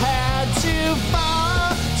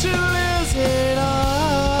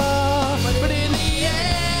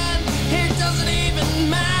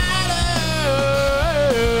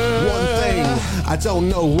 don't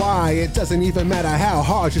know why. It doesn't even matter how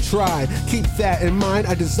hard you try. Keep that in mind.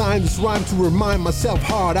 I designed this rhyme to remind myself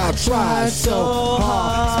hard. I tried so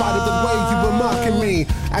hard. Spotted the way you were mocking me,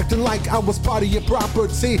 acting like I was part of your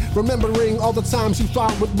property. Remembering all the times you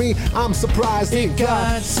fought with me. I'm surprised it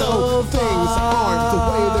got so things aren't the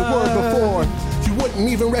way they were before. You wouldn't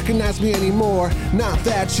even recognize me anymore. Not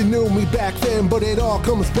that you knew me back then, but it all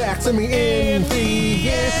comes back to me in the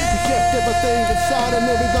end. You kept everything inside, and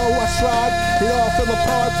even though I tried, it all fell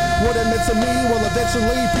apart. What it meant to me will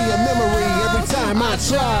eventually be a memory. Every time I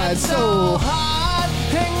tried so hard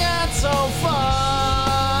and got so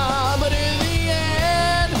far, but in the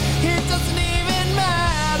end, it doesn't even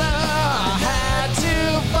matter. I had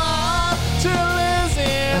to fall to lose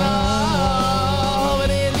it all, but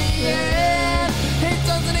in the end, it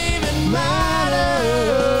doesn't even matter.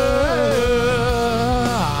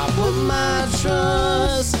 I put my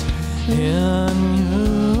trust in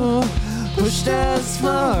you, pushed as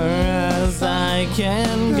far as I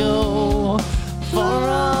can go. For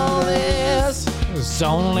all this, there's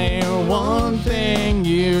only one thing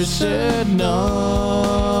you should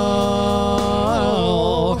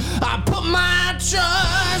know. I put my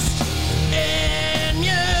trust in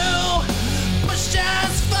you, pushed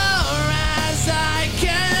as far as I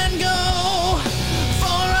can go.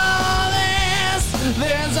 For all this,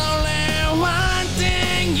 there's only one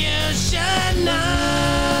thing you should know.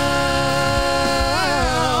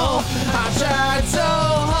 I tried so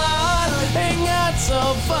hard and got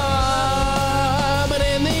so far, but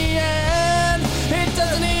in the end, it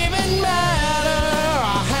doesn't even matter.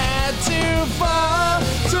 I had to fall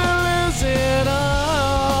to lose it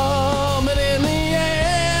all, but in the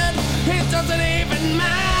end, it doesn't even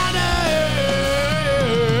matter.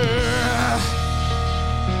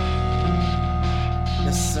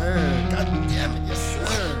 Yes, sir. God damn it, yes,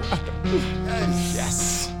 sir.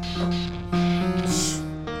 Yes.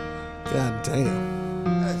 God damn.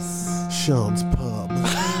 Yes. Sean's Pub.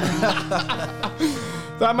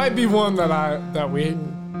 That might be one that we.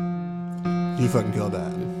 You fucking killed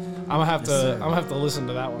that. I'm gonna have to listen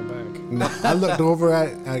to that one back. I looked over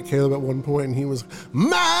at Caleb at one point and he was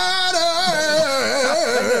matter.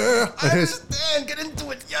 I understand. Get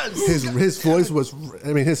into it. Yes. His voice was,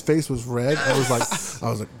 I mean, his face was red. I was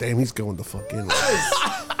like, damn, he's going the fuck in. Yes.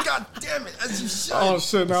 God damn it. As you should. Oh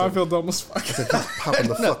shit! Now I feel dumb as fuck. He's popping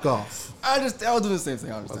the fuck off. I understand. I was doing the same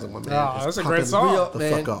thing. I understand. That's a great song. Real, The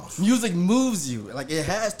man, fuck off. music moves you. Like it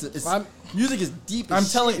has to. Music is deep. I'm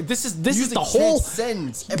telling you, this is music the whole.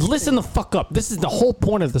 transcends everything. Listen the fuck up. This is the whole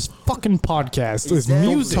point of this fucking podcast. Is Exactly.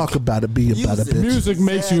 music. Talk about it, be about it, bitch. Music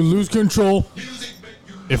makes you lose control.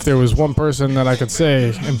 If there was one person that I could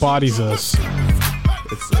say embodies us,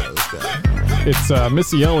 it's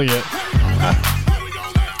Missy Elliott.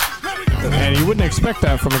 And you wouldn't expect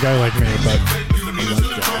that from a guy like me, but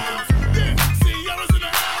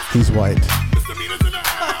He's white.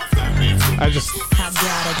 I just. I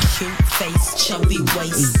got a cute face, chubby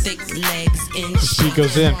waist, thick legs, and She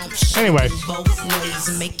goes in. Anyway,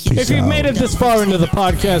 if you've made it this far into the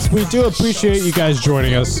podcast, we do appreciate you guys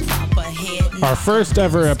joining us. Our first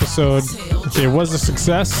ever episode. It was a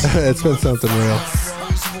success. It's been something real.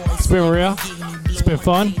 It's been real. It's been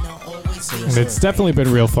fun. And it's definitely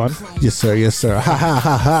been real fun. Yes, sir. Yes, sir. Ha ha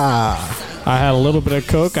ha ha. I had a little bit of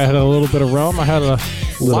Coke. I had a little bit of rum. I had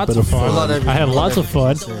lots of fun. I had lots of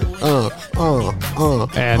fun.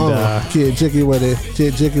 And Get jiggy with it.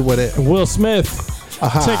 Get jiggy with it. Will Smith,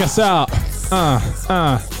 take us out.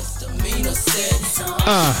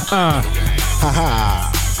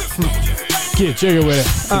 Get jiggy with it.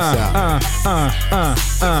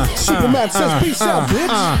 Superman says peace out,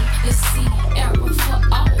 bitch.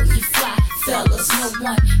 Fellas, no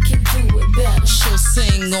one can do it better. She'll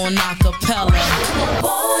sing on acapella.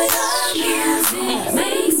 Boy, the music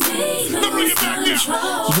makes me lose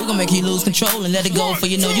control. We're gonna make you lose control and let it go, for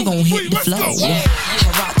you know you gonna hit the flow. I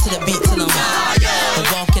rock to the beat till I'm wired. The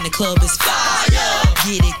walk in the club is fire.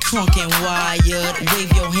 Get it crunk and wired.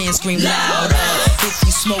 Wave your hands, scream louder. If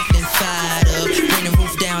you smoke, then fired up. Bring the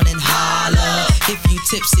roof down and holler. If you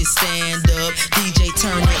tipsy, stand up. DJ,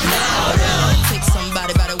 turn it louder. Take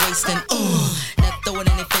somebody by the waist and